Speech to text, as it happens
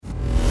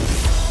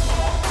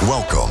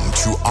Welcome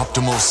to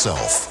Optimal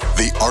Self,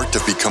 the art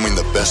of becoming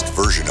the best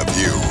version of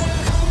you.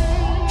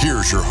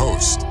 Here's your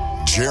host,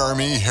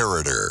 Jeremy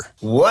Herriter.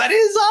 What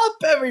is up,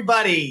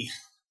 everybody?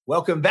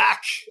 Welcome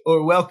back,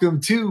 or welcome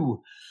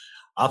to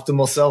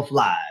Optimal Self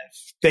Live.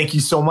 Thank you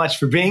so much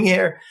for being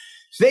here.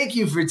 Thank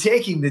you for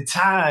taking the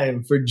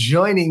time for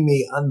joining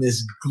me on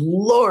this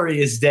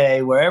glorious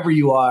day, wherever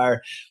you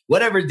are,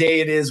 whatever day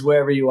it is,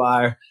 wherever you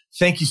are.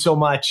 Thank you so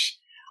much.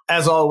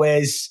 As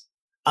always,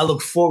 I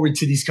look forward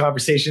to these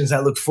conversations. I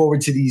look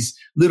forward to these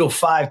little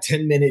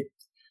 5-10 minute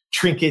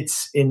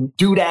trinkets and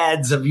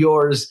doodads of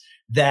yours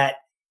that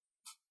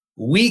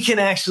we can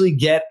actually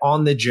get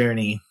on the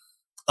journey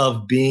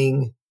of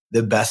being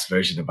the best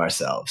version of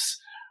ourselves.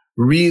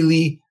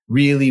 Really,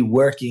 really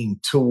working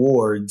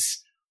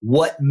towards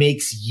what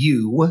makes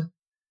you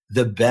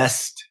the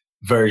best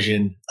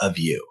version of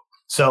you.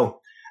 So,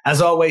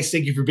 as always,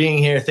 thank you for being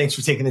here. Thanks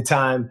for taking the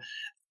time.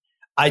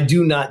 I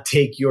do not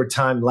take your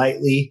time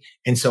lightly.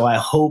 And so I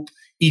hope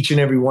each and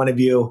every one of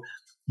you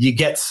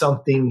get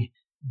something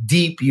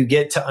deep. You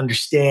get to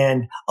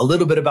understand a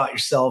little bit about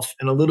yourself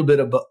and a little bit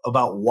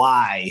about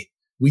why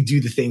we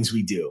do the things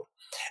we do.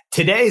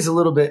 Today is a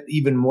little bit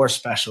even more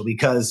special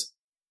because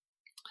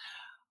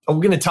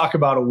I'm going to talk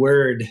about a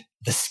word,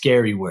 the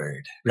scary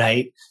word,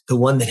 right? The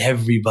one that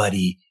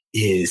everybody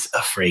is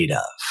afraid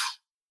of.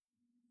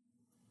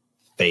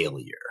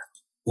 Failure.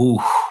 Ooh,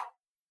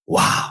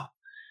 wow.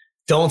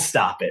 Don't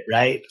stop it,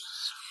 right?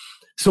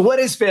 So what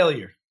is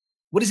failure?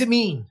 What does it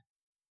mean?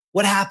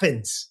 What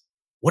happens?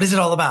 What is it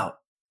all about?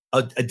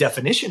 A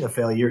definition of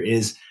failure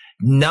is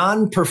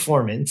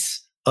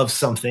non-performance of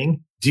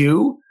something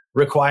due,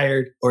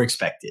 required, or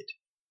expected.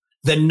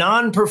 The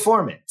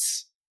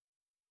non-performance.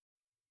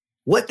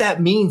 What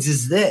that means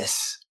is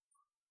this.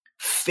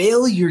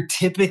 Failure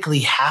typically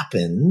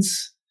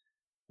happens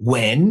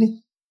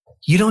when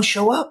you don't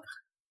show up,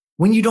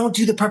 when you don't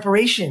do the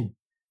preparation.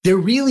 There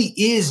really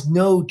is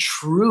no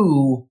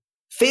true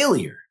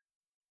failure.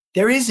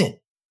 There isn't.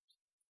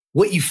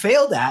 What you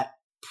failed at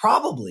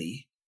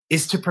probably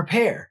is to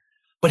prepare.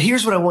 But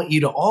here's what I want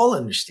you to all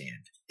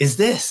understand is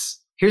this.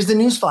 Here's the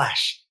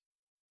newsflash.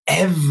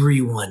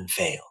 Everyone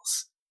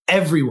fails.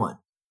 Everyone.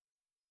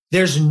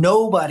 There's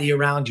nobody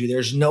around you.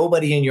 There's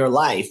nobody in your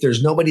life.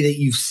 There's nobody that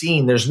you've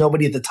seen. There's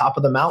nobody at the top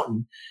of the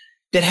mountain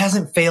that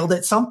hasn't failed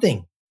at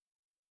something.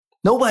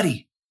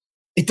 Nobody.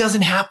 It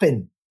doesn't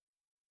happen.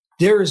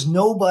 There is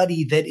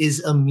nobody that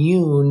is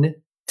immune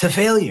to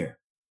failure.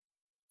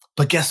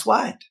 But guess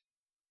what?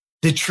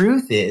 The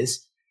truth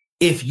is,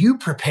 if you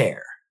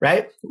prepare,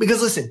 right?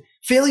 Because listen,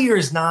 failure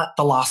is not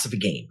the loss of a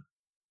game.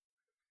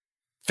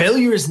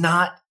 Failure is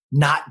not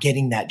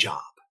getting that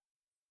job.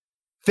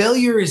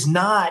 Failure is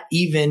not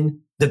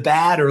even the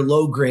bad or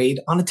low grade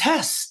on a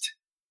test.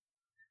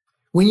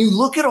 When you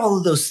look at all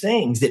of those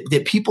things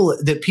that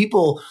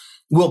people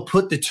will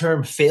put the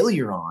term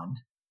failure on,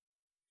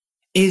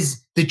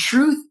 is the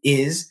truth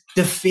is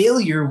the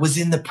failure was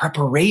in the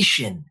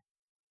preparation.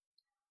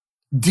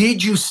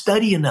 Did you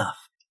study enough?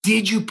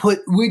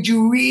 Would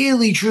you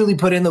really truly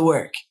put in the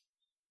work?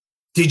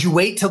 Did you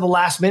wait till the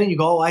last minute? You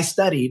go, oh, I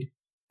studied,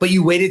 but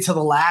you waited till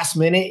the last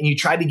minute and you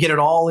tried to get it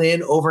all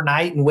in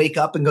overnight and wake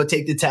up and go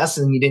take the test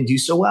and you didn't do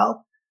so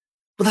well?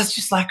 Well, that's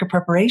just lack of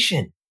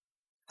preparation.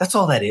 That's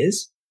all that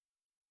is.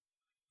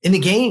 In the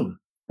game,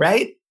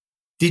 right?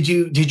 Did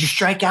you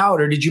strike out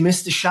or did you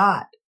miss the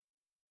shot?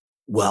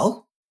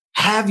 Well,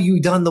 have you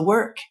done the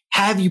work?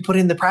 Have you put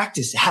in the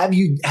practice? Have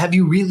you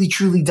really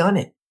truly done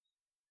it?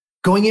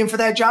 Going in for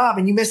that job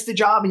and you missed the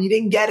job and you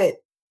didn't get it.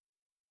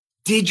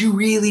 Did you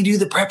really do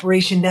the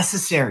preparation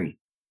necessary?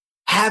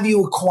 Have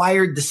you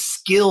acquired the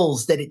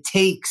skills that it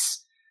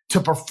takes to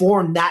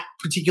perform that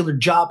particular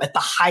job at the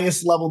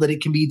highest level that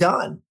it can be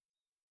done?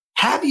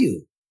 Have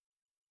you?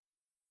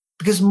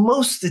 Because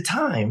most of the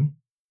time,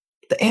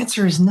 the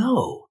answer is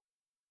no.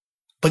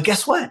 But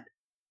guess what?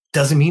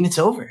 Doesn't mean it's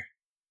over.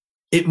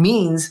 It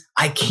means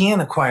I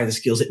can acquire the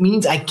skills. It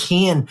means I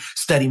can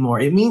study more.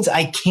 It means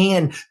I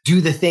can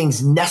do the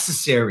things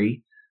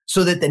necessary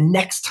so that the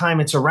next time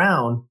it's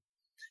around,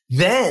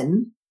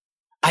 then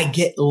I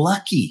get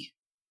lucky.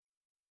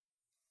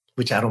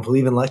 Which I don't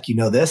believe in luck. You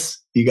know this.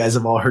 You guys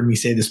have all heard me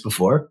say this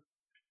before.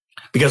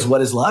 Because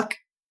what is luck?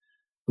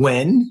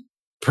 When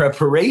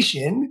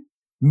preparation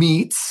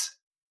meets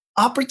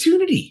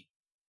opportunity.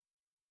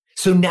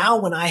 So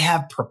now when I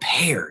have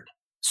prepared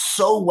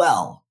so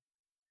well,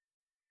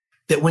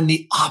 that when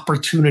the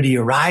opportunity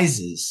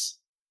arises,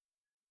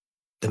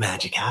 the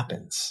magic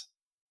happens.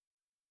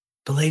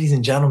 But ladies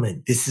and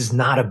gentlemen, this is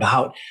not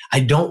about, I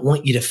don't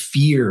want you to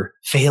fear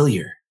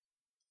failure.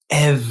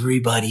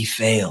 Everybody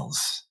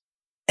fails.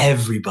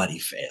 Everybody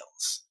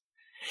fails.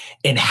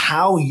 And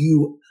how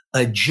you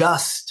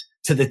adjust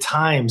to the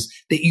times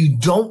that you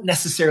don't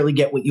necessarily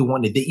get what you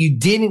wanted, that you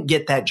didn't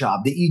get that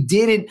job, that you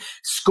didn't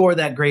score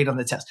that grade on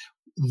the test.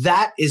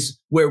 That is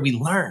where we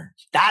learn.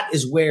 That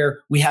is where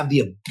we have the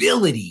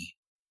ability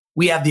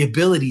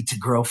to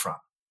grow from.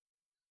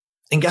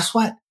 And guess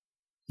what?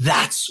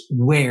 That's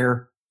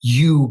where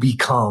you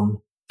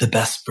become the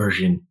best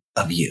version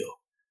of you.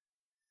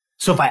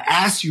 So if I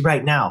ask you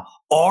right now,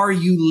 are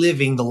you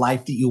living the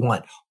life that you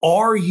want?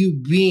 Are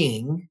you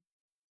being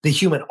the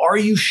human? Are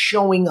you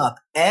showing up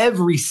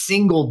every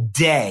single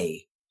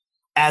day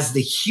as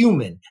the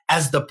human,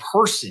 as the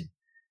person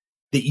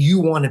that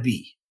you want to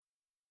be?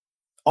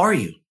 Are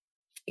you?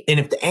 And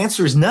if the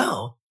answer is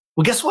no,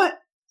 well, guess what?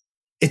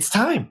 It's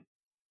time.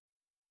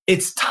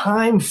 It's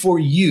time for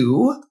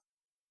you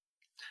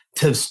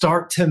to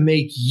start to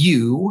make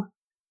you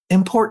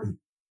important.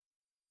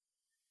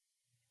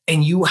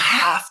 And you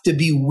have to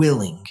be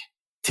willing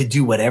to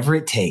do whatever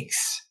it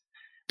takes,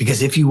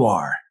 because if you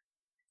are,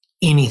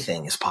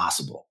 anything is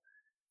possible,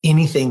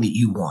 anything that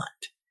you want,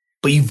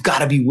 but you've got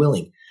to be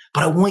willing.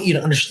 But I want you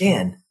to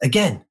understand,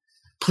 again,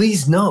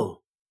 please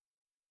know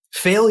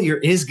failure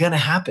is going to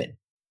happen.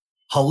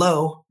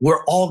 Hello,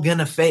 we're all going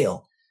to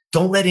fail.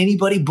 Don't let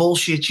anybody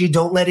bullshit you.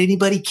 Don't let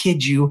anybody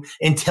kid you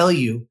and tell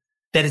you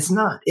that it's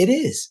not. It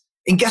is.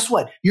 And guess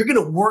what? You're going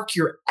to work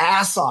your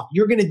ass off.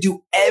 You're going to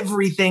do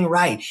everything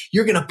right.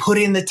 You're going to put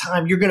in the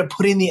time. You're going to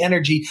put in the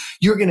energy.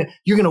 You're going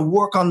to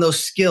work on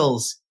those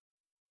skills,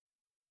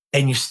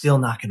 and you're still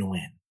not going to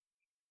win.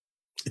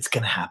 It's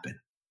going to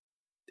happen.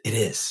 It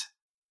is.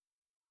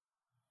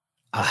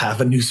 I'll have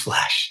a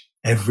newsflash.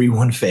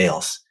 Everyone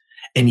fails.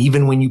 And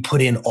even when you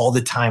put in all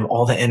the time,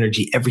 all the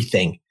energy,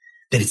 everything,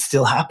 that it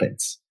still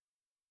happens.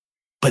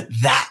 But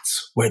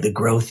that's where the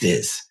growth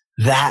is.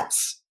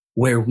 That's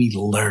where we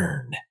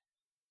learn.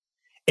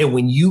 And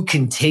when you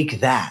can take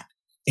that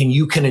and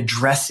you can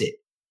address it,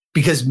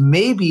 because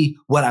maybe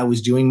what I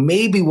was doing,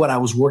 maybe what I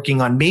was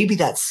working on, maybe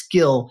that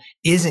skill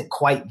isn't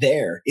quite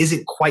there,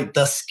 isn't quite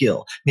the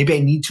skill. Maybe I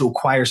need to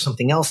acquire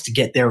something else to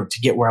get there, to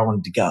get where I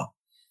wanted to go.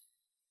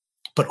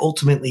 But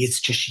ultimately,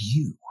 it's just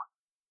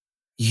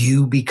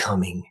you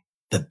becoming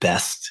the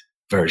best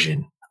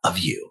version of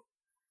you.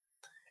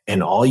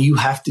 And all you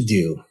have to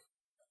do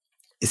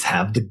is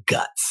have the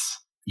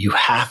guts. You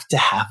have to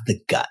have the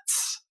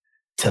guts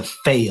to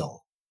fail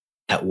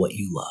at what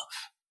you love.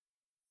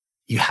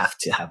 You have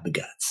to have the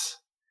guts.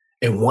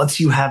 And once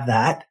you have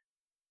that,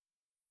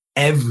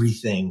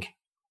 everything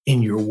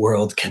in your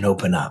world can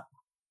open up,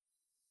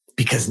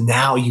 because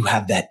now you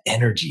have that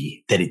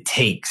energy that it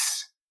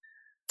takes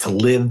to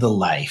live the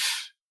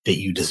life that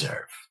you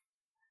deserve.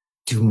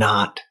 Do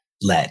not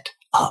let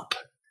up.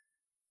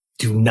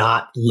 Do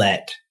not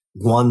let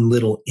one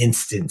little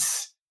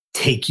instance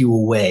take you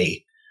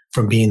away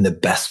from being the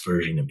best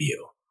version of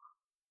you.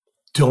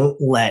 Don't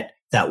let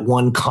that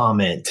one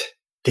comment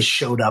that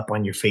showed up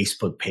on your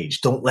Facebook page,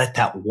 don't let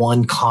that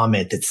one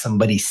comment that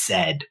somebody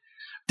said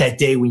that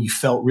day when you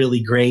felt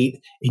really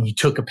great and you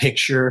took a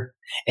picture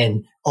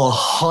and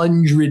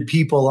 100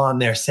 people on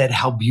there said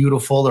how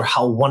beautiful or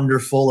how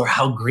wonderful or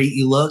how great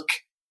you look.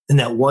 And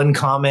that one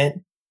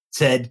comment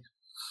said,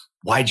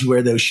 why'd you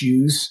wear those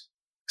shoes?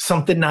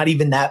 Something not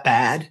even that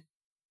bad.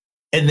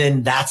 And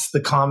then that's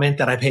the comment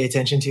that I pay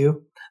attention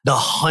to. The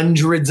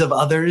hundreds of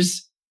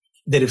others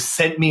that have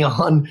sent me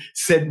on,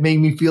 said, made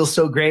me feel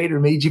so great or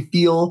made you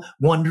feel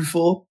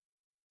wonderful.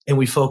 And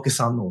we focus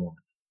on the one.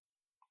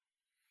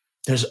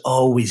 There's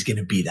always going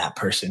to be that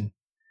person,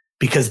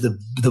 because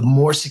the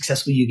more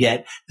successful you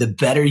get, the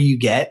better you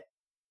get,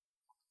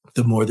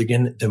 the more they're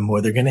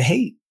going to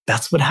hate.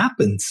 That's what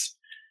happens.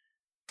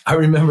 I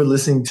remember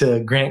listening to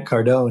Grant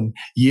Cardone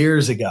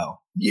years ago.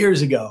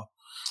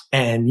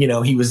 And,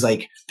 he was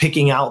like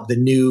picking out the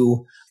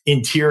new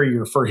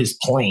interior for his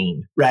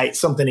plane, right?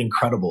 Something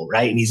incredible,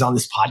 right? And he's on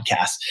this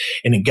podcast,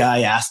 and a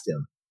guy asked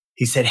him,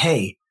 he said,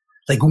 hey,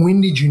 like, when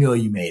did you know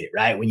you made it,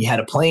 right? When you had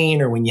a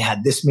plane, or when you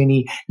had this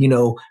many,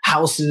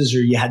 houses, or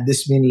you had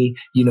this many,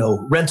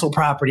 rental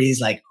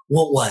properties, like,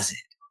 what was it?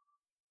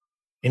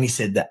 And he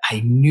said that I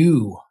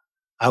knew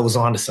I was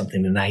onto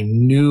something, and I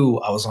knew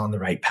I was on the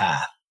right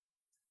path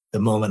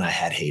the moment I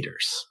had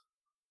haters.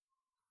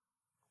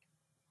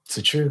 It's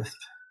the truth.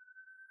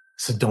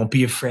 So don't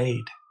be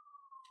afraid.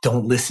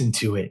 Don't listen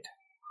to it.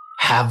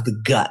 Have the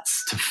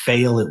guts to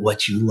fail at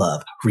what you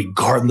love,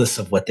 regardless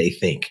of what they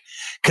think.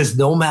 Because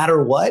no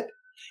matter what,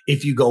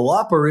 if you go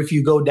up or if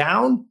you go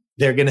down,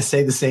 they're going to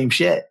say the same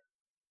shit.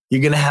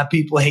 You're going to have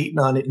people hating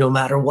on it no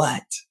matter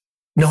what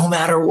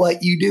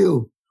you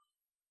do.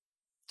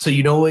 So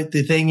you know what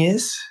the thing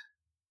is?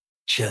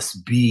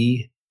 Just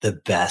be the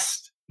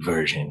best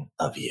version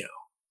of you.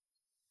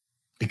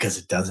 Because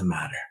it doesn't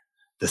matter.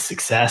 The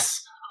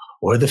success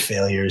or the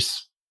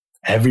failures,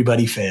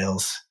 everybody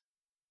fails.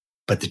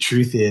 But the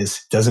truth is,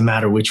 it doesn't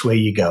matter which way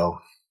you go,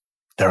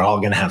 they're all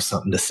going to have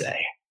something to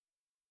say.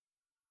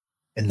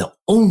 And the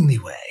only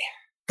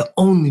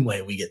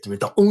way we get through it,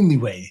 the only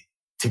way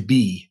to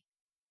be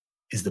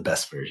is the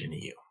best version of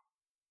you.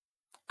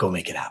 Go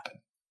make it happen.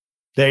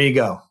 There you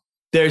go.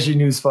 There's your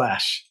news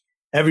flash.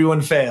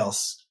 Everyone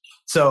fails.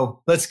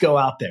 So let's go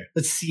out there.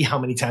 Let's see how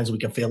many times we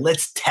can fail.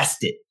 Let's test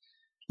it.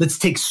 Let's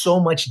take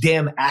so much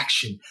damn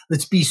action.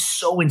 Let's be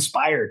so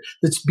inspired.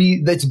 Let's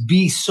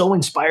be so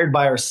inspired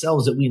by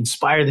ourselves that we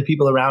inspire the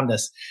people around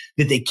us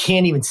that they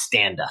can't even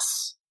stand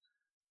us.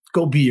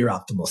 Go be your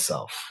optimal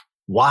self.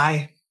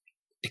 Why?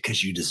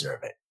 Because you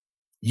deserve it.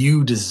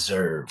 You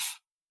deserve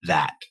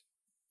that.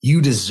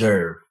 You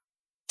deserve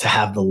to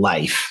have the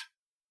life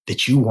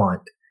that you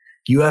want.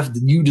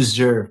 You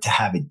deserve to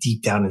have it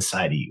deep down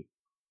inside of you.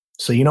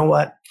 So you know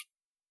what?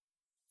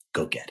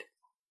 Go get it.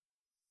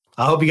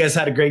 I hope you guys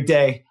had a great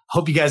day.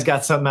 Hope you guys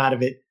got something out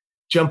of it.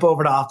 Jump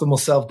over to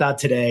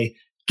optimalself.today.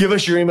 Give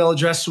us your email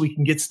address so we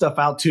can get stuff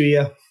out to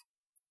you.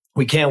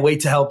 We can't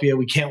wait to help you.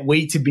 We can't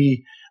wait to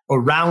be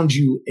around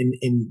you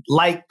and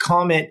like,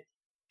 comment,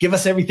 give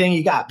us everything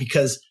you got,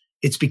 because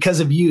it's because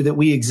of you that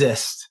we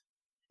exist.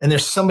 And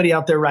there's somebody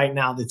out there right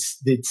now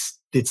that's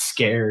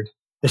scared.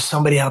 There's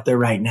somebody out there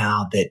right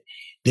now that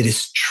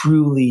is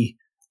truly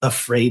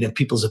afraid of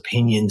people's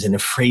opinions and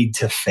afraid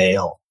to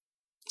fail.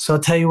 So I'll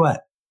tell you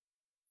what,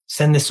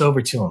 send this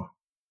over to them.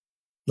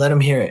 Let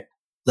them hear it.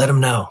 Let them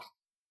know.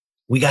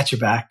 We got your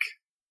back.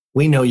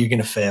 We know you're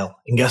going to fail.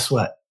 And guess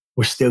what?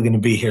 We're still going to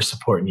be here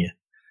supporting you.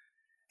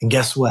 And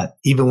guess what?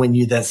 Even when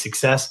you're that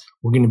success,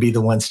 we're going to be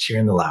the ones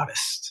cheering the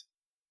loudest.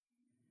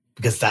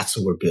 Because that's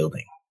what we're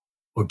building.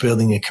 We're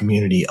building a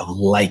community of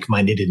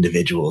like-minded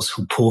individuals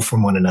who pull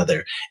from one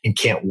another and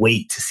can't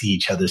wait to see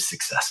each other's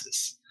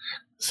successes.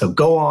 So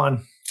go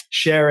on,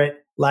 share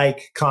it,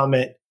 like,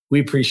 comment. We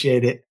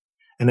appreciate it.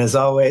 And as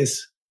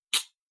always,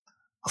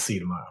 I'll see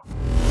you tomorrow.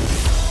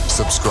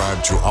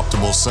 Subscribe to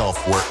Optimal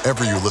Self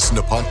wherever you listen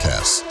to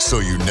podcasts so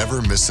you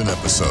never miss an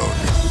episode.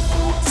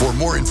 For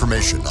more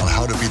information on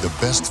how to be the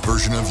best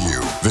version of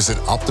you, visit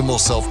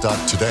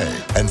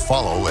optimalself.today and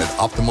follow at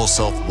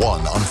optimalself1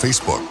 on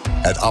Facebook,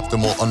 at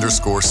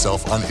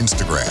optimal_self on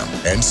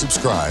Instagram, and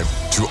subscribe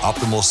to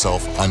Optimal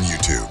Self on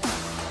YouTube.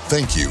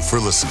 Thank you for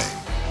listening.